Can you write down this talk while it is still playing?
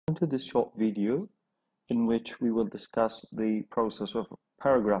To this short video in which we will discuss the process of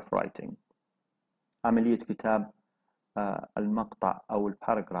paragraph writing. عملية كتاب المقطع أو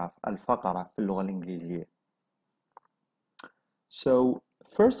الباراجراف الفقرة في اللغة الإنجليزية. So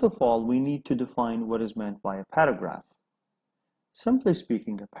first of all, we need to define what is meant by a paragraph. Simply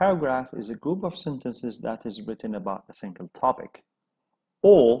speaking, a paragraph is a group of sentences that is written about a single topic,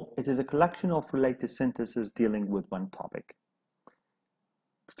 or it is a collection of related sentences dealing with one topic.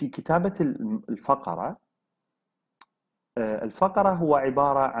 في كتابة الفقرة هو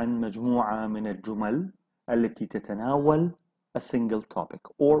عبارة عن مجموعة من الجمل التي تتناول a single topic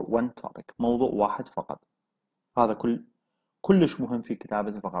or one topic، موضوع واحد فقط. هذا كلش مهم في كتابة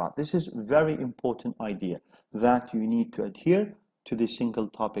الفقرات. This is very important idea that you need to adhere to the single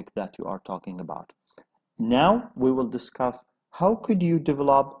topic that you are talking about. Now we will discuss how could you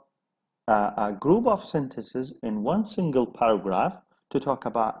develop a group of sentences in one single paragraph to talk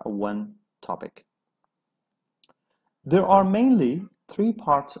about one topic. There are mainly three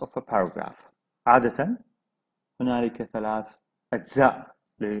parts of a paragraph. عادة هنالك ثلاث أجزاء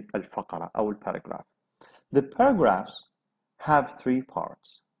للفقرة أو الباراجراف. The paragraphs have three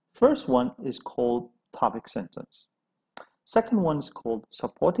parts. First one is called topic sentence. Second one is called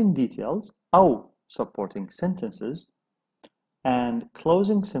supporting details أو supporting sentences, and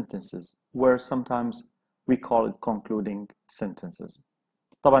closing sentences, where sometimes we call it concluding sentences.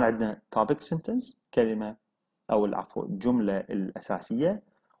 طبعا عندنا topic sentence كلمة أو العفو الجملة الأساسية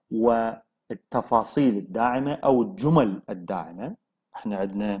والتفاصيل الداعمة أو الجمل الداعمة. احنا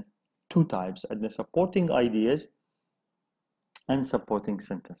عندنا two types، عندنا supporting ideas and supporting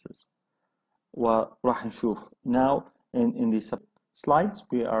sentences. وراح نشوف now in these slides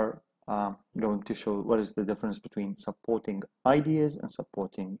we are going to show what is the difference between supporting ideas and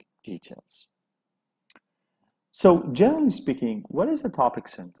supporting details. So generally speaking, what is a topic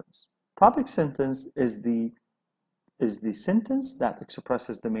sentence? Topic sentence is the sentence that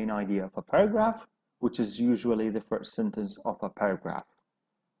expresses the main idea of a paragraph, which is usually the first sentence of a paragraph.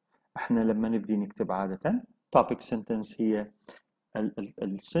 احنا لما نبدي نكتب عادة topic sentence هي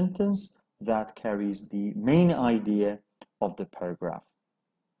ال sentence that carries the main idea of the paragraph.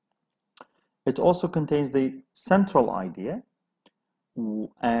 It also contains the central idea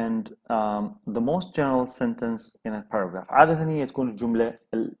and the most general sentence in a paragraph. عادة هي تكون الجملة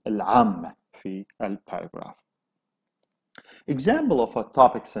العامة في الباراجراف. Example of a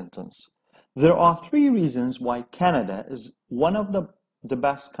topic sentence. There are three reasons why Canada is one of the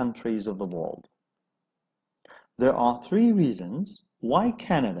best countries of the world. There are three reasons why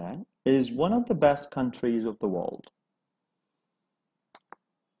Canada is one of the best countries of the world.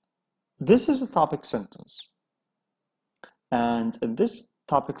 This is a topic sentence. And in this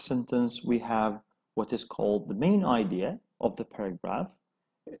topic sentence, we have what is called the main idea of the paragraph.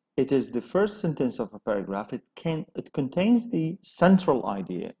 It is the first sentence of a paragraph. It contains the central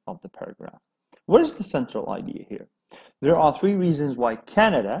idea of the paragraph. What is the central idea here? There are three reasons why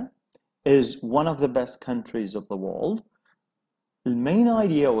Canada is one of the best countries of the world. The main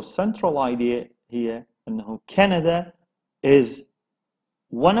idea or central idea here أنه Canada is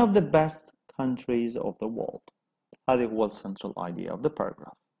one of the best countries of the world. هذا هو the central idea of the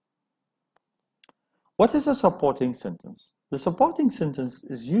paragraph. What is a supporting sentence? The supporting sentence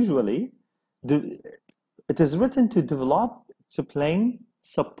is usually, it is written to develop, explain,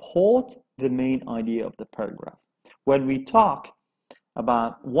 support the main idea of the paragraph. When we talk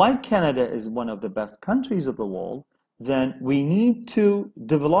about why Canada is one of the best countries of the world, then we need to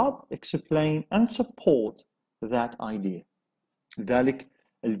develop, explain, and support that idea. لذلك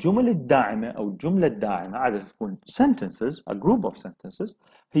الجمل الداعمة أو الجملة الداعمة عادة تكون sentences, a group of sentences،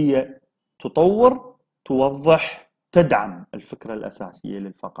 هي تطور، توضح، تدعم الفكرة الأساسية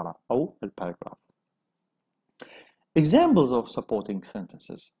للفقرة أو الباراجراف. Examples of supporting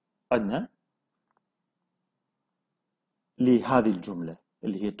sentences عندنا لهذه الجملة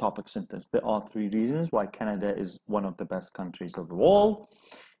اللي هي topic sentence. There are three reasons why Canada is one of the best countries of the world.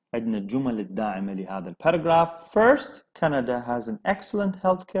 عندنا الجمل الداعمة لهذا الباراجراف. First, Canada has an excellent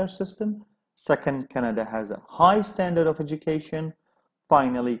healthcare system. Second, Canada has a high standard of education.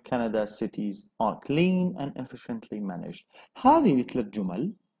 Finally, Canada's cities are clean and efficiently managed. هذه ثلاث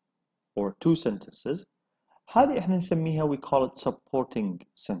جمل or two sentences. هذه احنا نسميها we call it supporting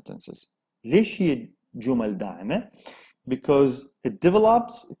sentences. ليش هي جمل داعمة? Because it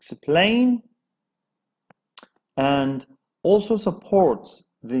develops, explains, and also supports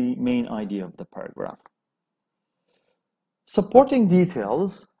the main idea of the paragraph. Supporting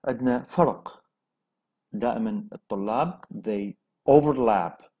details عندنا فرق. دائما الطلاب they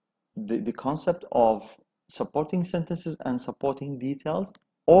overlap the concept of supporting sentences and supporting details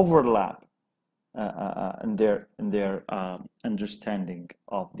overlap in their understanding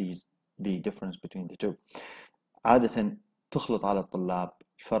of the difference between the two. عادة تخلط على الطلاب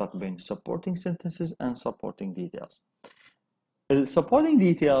الفرق بين supporting sentences and supporting details. The supporting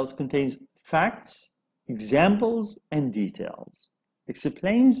details contains facts, examples, and details.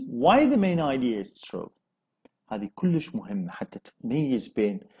 Explains why the main idea is true. هذه كلش مهمة حتى تميز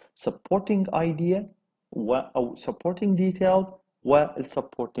بين supporting idea أو supporting details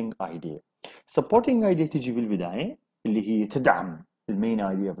supporting idea. Supporting idea تجي بالبداية اللي هي تدعم the main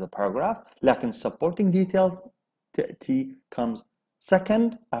idea of the paragraph، لكن supporting details تأتي comes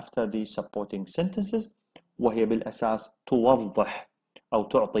second after the supporting sentences، وهي بالأساس توضح أو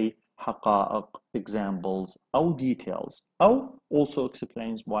تعطي حقائق examples أو details أو also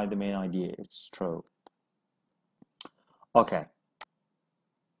explains why the main idea is true. Okay.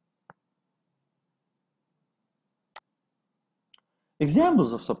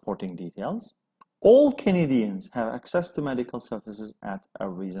 Examples of supporting details. All Canadians have access to medical services at a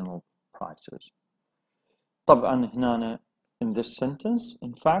reasonable prices. طبعا هنا in this sentence,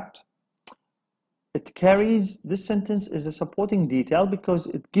 in fact, it carries, this sentence is a supporting detail because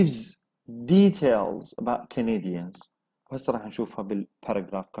it gives details about Canadians. وهسه راح نشوفها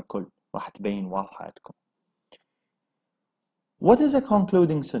بالباراجراف ككل، راح تبين واضحة عندكم. What is a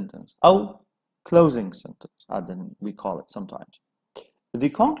concluding sentence أو closing sentence, we call it sometimes. The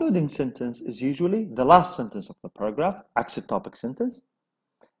concluding sentence is usually the last sentence of the paragraph, عكس topic sentence.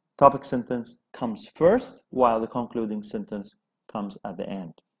 Topic sentence comes first, while the concluding sentence comes at the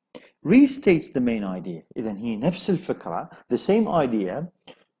end. Restates the main idea. إذن هي نفس الفكرة, the same idea,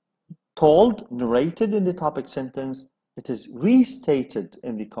 told, narrated in the topic sentence, it is restated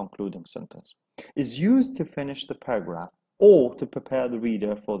in the concluding sentence. Is used to finish the paragraph or to prepare the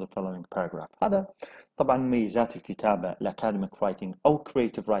reader for the following paragraph. هذا طبعا ميزات الكتابة الأكاديميك رايتنج أو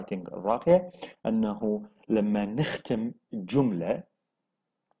كريتيف رايتنج الراقية، أنه لما نختم جملة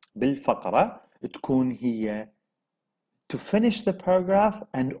بالفقرة تكون هي to finish the paragraph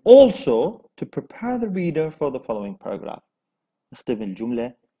and also to prepare the reader for the following paragraph. نختم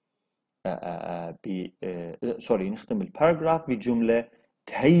الجملة نختم الباراجراف بجملة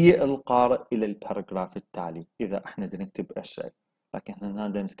تهيئ القارئ إلى الباراجراف التالي إذا احنا نكتب essay، لكن احنا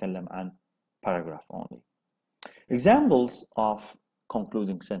هنا نتكلم عن paragraph only. Examples of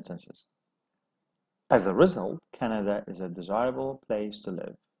concluding sentences. As a result, Canada is a desirable place to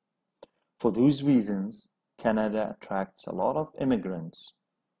live. For those reasons, Canada attracts a lot of immigrants.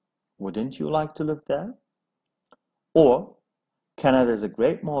 Wouldn't you like to live there? Or, Canada is a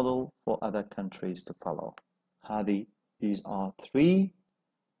great model for other countries to follow. These are three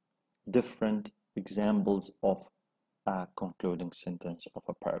different examples of a concluding sentence of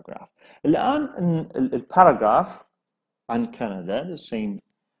a paragraph. الآن الباراجراف عن كندا the same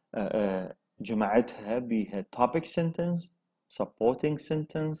جمعتها بها topic sentence, supporting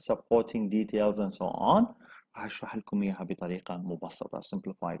sentence, supporting details and so on. راح أشرح لكم إياها بطريقة مبسطة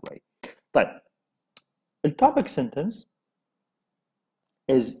simplified way. طيب الtopic sentence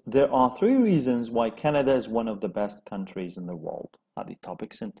is there are three reasons why Canada is one of the best countries in the world. هذه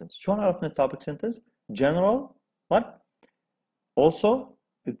topic sentence. شلون عرفنا topic sentence? General, what? Also,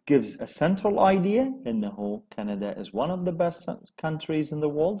 it gives a central idea إنه Canada is one of the best countries in the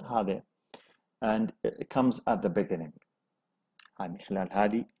world. هذا. And it comes at the beginning. من خلال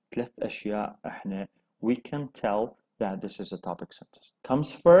هذه ثلاث أشياء احنا we can tell that this is a topic sentence.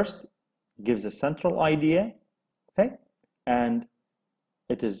 Comes first, gives a central idea, okay? And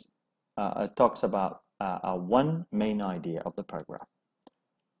it talks about one main idea of the paragraph.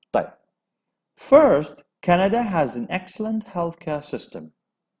 طيب. First, Canada has an excellent healthcare system.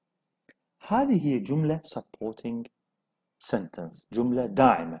 هذه هي جملة supporting sentence، جملة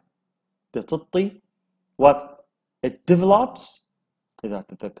داعمة بتعطي what it develops. إذا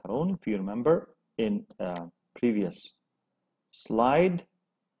تتذكرون, if you remember in previous slide,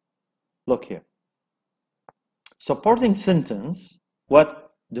 look here. Supporting sentence,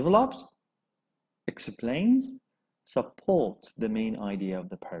 what develops, explains, supports the main idea of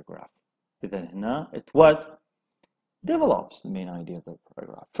the paragraph. إذا هنا it what develops the main idea of the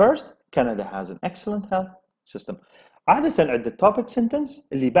paragraph. First, Canada has an excellent health system. عادة عند topic sentence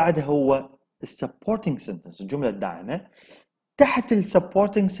اللي بعده هو supporting sentence، الجملة الداعمة. تحت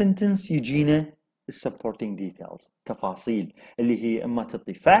supporting sentence يجينا supporting details، تفاصيل اللي هي إما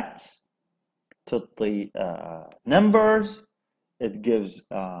تعطي facts، تعطي numbers, it gives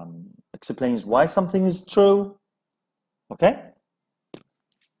explains why something is true. Okay?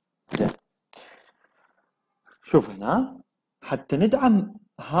 زين. شوف هنا حتى ندعم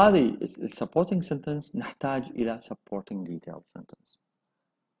هذه supporting sentence نحتاج إلى supporting detail sentence.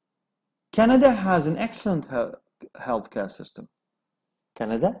 Canada has an excellent healthcare system.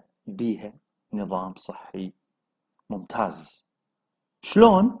 كندا بيها نظام صحي ممتاز.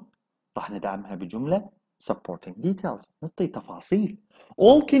 شلون؟ راح ندعمها بجملة supporting details. نعطي تفاصيل.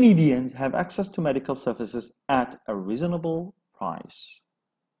 All Canadians have access to medical services at a reasonable price.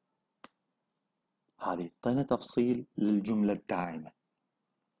 هذه اعطينا تفصيل للجملة الداعمة.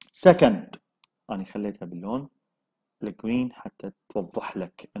 Second، أنا خليتها باللون الجرين حتى توضح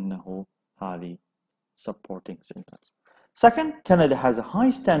لك أنه هذه supporting sentence. Second, Canada has a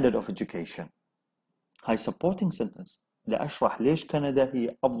high standard of education. هاي supporting sentence لأشرح ليش كندا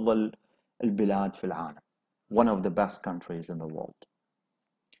هي أفضل البلاد في العالم. One of the best countries in the world.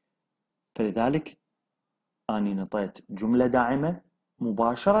 فلذلك أنا نطيت جملة داعمة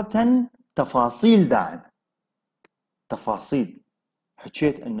مباشرة تفاصيل داعمة. تفاصيل.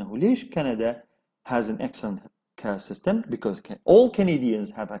 حكيت أنه ليش كندا has an excellent care system because all Canadians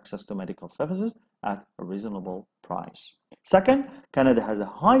have access to medical services at a reasonable price. Second, Canada has a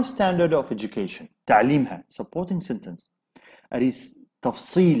high standard of education. تعليمها supporting sentence. أريد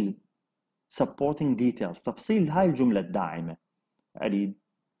تفصيل supporting details. تفصيل هاي الجملة الداعمة. أريد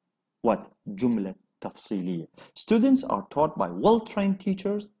what؟ جملة تفصيلية. Students are taught by well-trained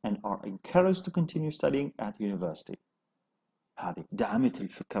teachers and are encouraged to continue studying at university. هذه دعمت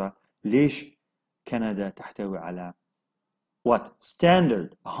الفكرة ليش كندا تحتوي على what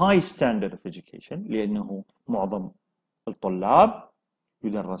standard high standard of education لأنه معظم الطلاب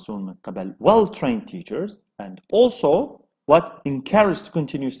يدرسون من قبل well-trained teachers and also what encouraged to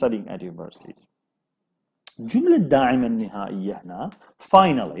continue studying at universities. الجملة الداعمة النهائية هنا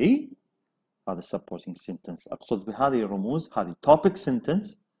finally هذا supporting sentence. أقصد بهذه الرموز هذه topic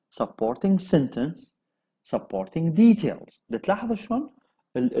sentence supporting sentence supporting details. تلاحظوا شلون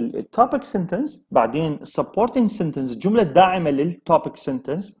التوبيك سنتنس بعدين supporting sentence الجملة الداعمة للتوبيك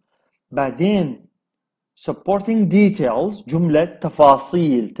sentence بعدين supporting details جملة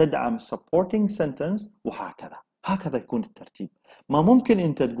تفاصيل تدعم supporting sentence وهكذا. هكذا يكون الترتيب. ما ممكن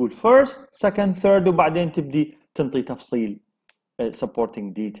أنت تقول first second third وبعدين تبدي تنطي تفصيل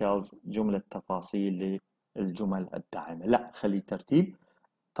supporting details جملة تفاصيل للجمل الداعمة. لا، خلي ترتيب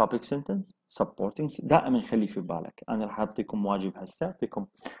topic sentence supporting دائما خلي في بالك. أنا راح أعطيكم واجب هسه أعطيكم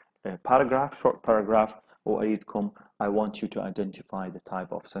paragraph short paragraph وأريدكم I want you to identify the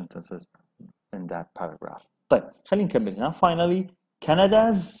type of sentences in that paragraph. طيب خلينا نكمل هنا. Finally,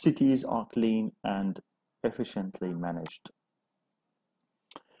 Canada's cities are clean and efficiently managed.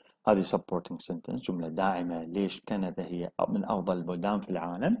 هذه supporting sentence جملة داعمة ليش كندا هي من أفضل البلدان في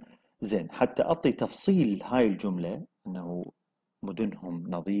العالم. زين، حتى أعطي تفصيل هاي الجملة أنه مدنهم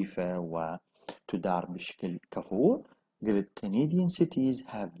نظيفة وتدار بشكل كفؤ. قلت Canadian cities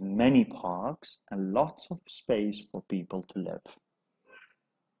have many parks and lots of space for people to live.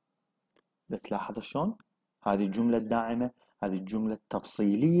 بتلاحظ شلون؟ هذه الجملة الداعمة، هذه الجملة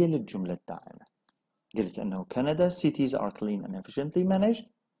التفصيلية للجملة الداعمة. قلت أنه Canada cities are clean and efficiently managed.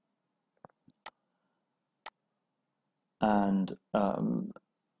 And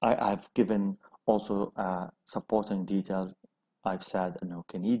I've given also supporting details. I've said,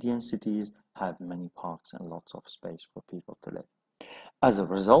 Canadian cities have many parks and lots of space for people to live. As a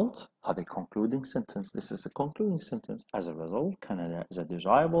result, هذا concluding sentence. This is a concluding sentence. As a result, Canada is a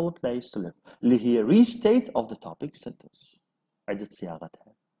desirable place to live. اللي هي restate of the topic sentence. عدت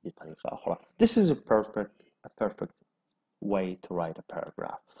صياغتها بطريقة أخرى. This is a perfect way to write a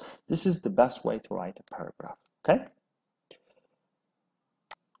paragraph. This is the best way to write a paragraph. Okay?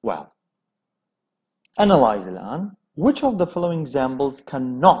 Well, analyze الآن. Which of the following examples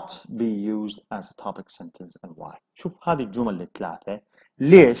cannot be used as a topic sentence and why? شوف هذه الجمل الثلاثة.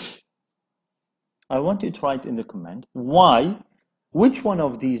 ليش? I want you to write in the comment why, which one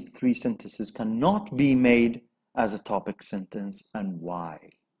of these three sentences cannot be made as a topic sentence and why.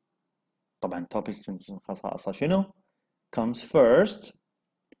 طبعا topic sentence خصائصها شنو? Comes first,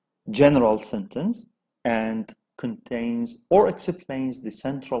 general sentence, and contains or explains the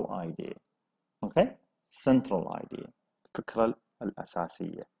central idea. Okay? Central idea. الفكرة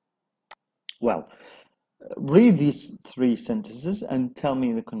الأساسية. Well, read these three sentences and tell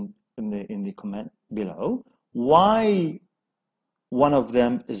me in the comment below why one of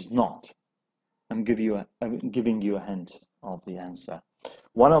them is not. I'm giving you a hint of the answer.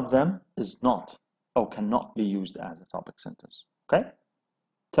 One of them is not or cannot be used as a topic sentence. Okay?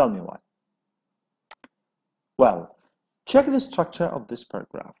 Tell me why. Well, check the structure of this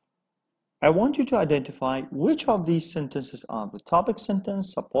paragraph. I want you to identify which of these sentences are the topic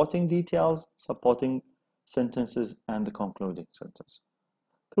sentence, supporting details, supporting sentences, and the concluding sentence.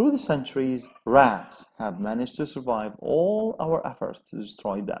 Through the centuries, rats have managed to survive all our efforts to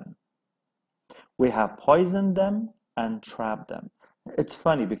destroy them. We have poisoned them and trapped them. It's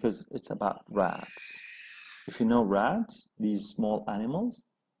funny because it's about rats. If you know rats, these small animals,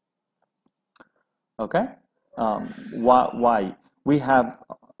 okay? Why? We have,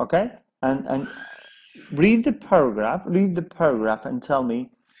 okay? And read the paragraph and tell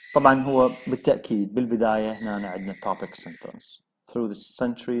me. طبعا هو بالتأكيد بالبداية هنا عندنا topic sentence. Through the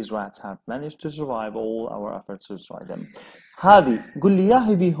centuries, rats have managed to survive all our efforts to destroy them. هذه قل لي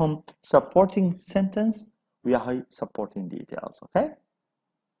ياهي بيهم supporting sentence وياهي supporting details, okay?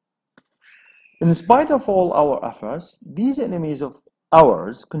 In spite of all our efforts, these enemies of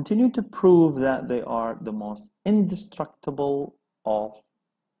ours continue to prove that they are the most indestructible of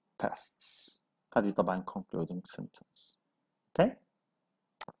pests. هذه طبعا concluding sentence, okay?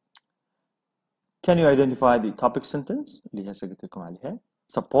 Can you identify the topic sentence اللي هسه قلت لكم عليها,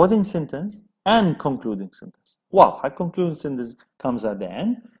 supporting sentence and concluding sentence? Wow, a concluding sentence comes at the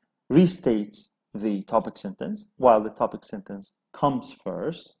end, restates the topic sentence, while the topic sentence comes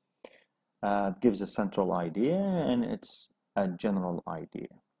first, gives a central idea and it's a general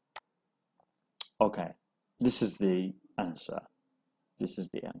idea. Okay, this is the answer. This is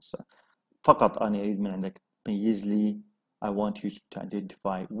the answer. فقط أنا أريد من عندك تميز لي. I want you to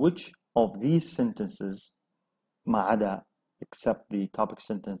identify which of these sentences ما عدا except the topic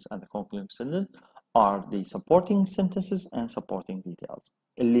sentence and the concluding sentence are the supporting sentences and supporting details.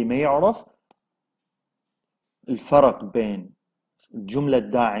 اللي ما يعرف الفرق بين الجملة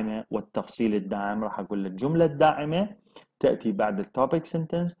الداعمة والتفصيل الداعم راح أقول لك الجملة الداعمة تأتي بعد التوبيك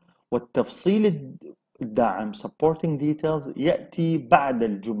sentence والتفصيل الداعم supporting details يأتي بعد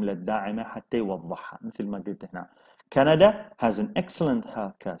الجملة الداعمة حتى يوضحها. مثل ما قلت هنا Canada has an excellent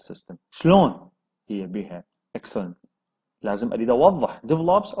healthcare system. شلون هي بها excellent؟ لازم أريد أوضح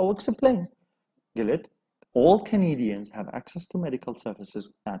develops أو explain. قلت all Canadians have access to medical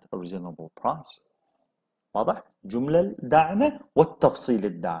services at a reasonable price. واضح؟ جملة الداعمة والتفصيل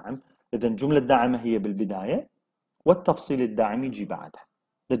الداعم. إذا الجملة الداعمة هي بالبداية والتفصيل الداعم يجي بعدها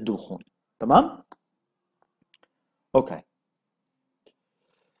للدخول. تمام؟ Okay.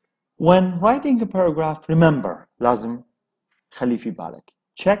 When writing a paragraph, remember لازم خلي في بالك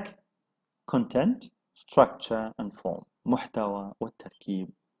check content, structure and form. محتوى والتركيب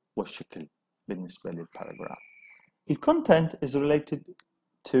والشكل بالنسبة للباراجراف. The content is related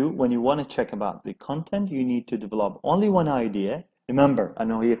to when you want to check about the content you need to develop only one idea. Remember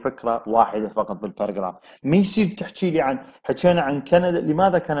أنه هي فكرة واحدة فقط بالباراجراف. ما يصير تحكي لي حكينا عن كندا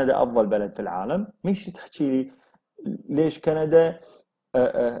لماذا كندا أفضل بلد في العالم. ما يصير تحكي لي ليش كندا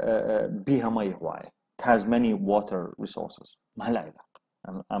بيها مي هواية. It has many water resources. ما له علاقة.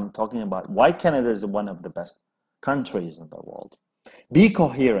 I'm talking about why Canada is one of the best countries in the world. Be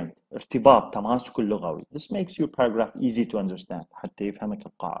coherent. ارتباط تماسك اللغوي. This makes your paragraph easy to understand. حتى يفهمك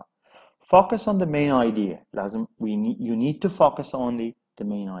القارئ. Focus on the main idea. لازم you need to focus on the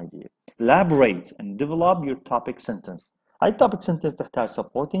main idea. Elaborate and develop your topic sentence. هاي topic sentence تحتاج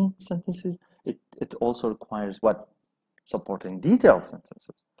supporting sentences. It also requires what? Supporting detail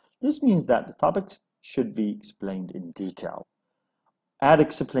sentences. This means that the topics should be explained in detail. Add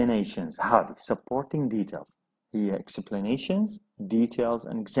explanations. هذه supporting details. هي explanations, details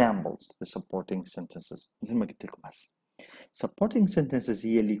and examples the supporting sentences. مثل ما قلت لكم هسه. Supporting sentences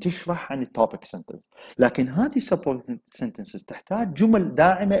هي اللي تشرح عن التوبيك sentence. لكن هذه supporting sentences تحتاج جمل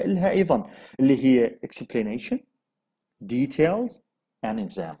داعمة لها أيضا اللي هي explanation, details and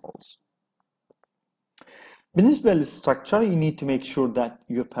examples. بالنسبة للstructure, you need to make sure that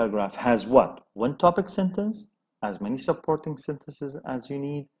your paragraph has what? One topic sentence, as many supporting sentences as you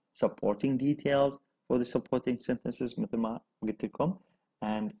need, supporting details for the supporting sentences مثل ما قلت لكم,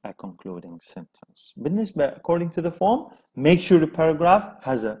 and a concluding sentence. بالنسبة, according to the form, make sure the paragraph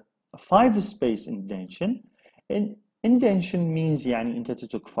has a 5-space indentation. Indentation means يعني أنت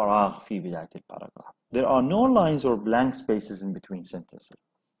تترك فراغ في بداية الباراجراف. There are no lines or blank spaces in between sentences.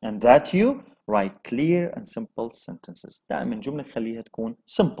 And that you write clear and simple sentences. دائما جملة خليها تكون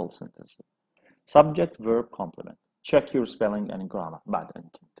simple sentences. Subject, verb, complement. Check your spelling and grammar بعد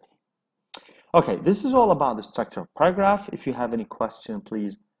أن تنتهي. Okay, this is all about the structure of paragraph. If you have any question,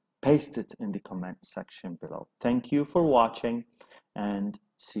 please paste it in the comment section below. Thank you for watching and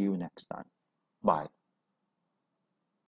see you next time. Bye.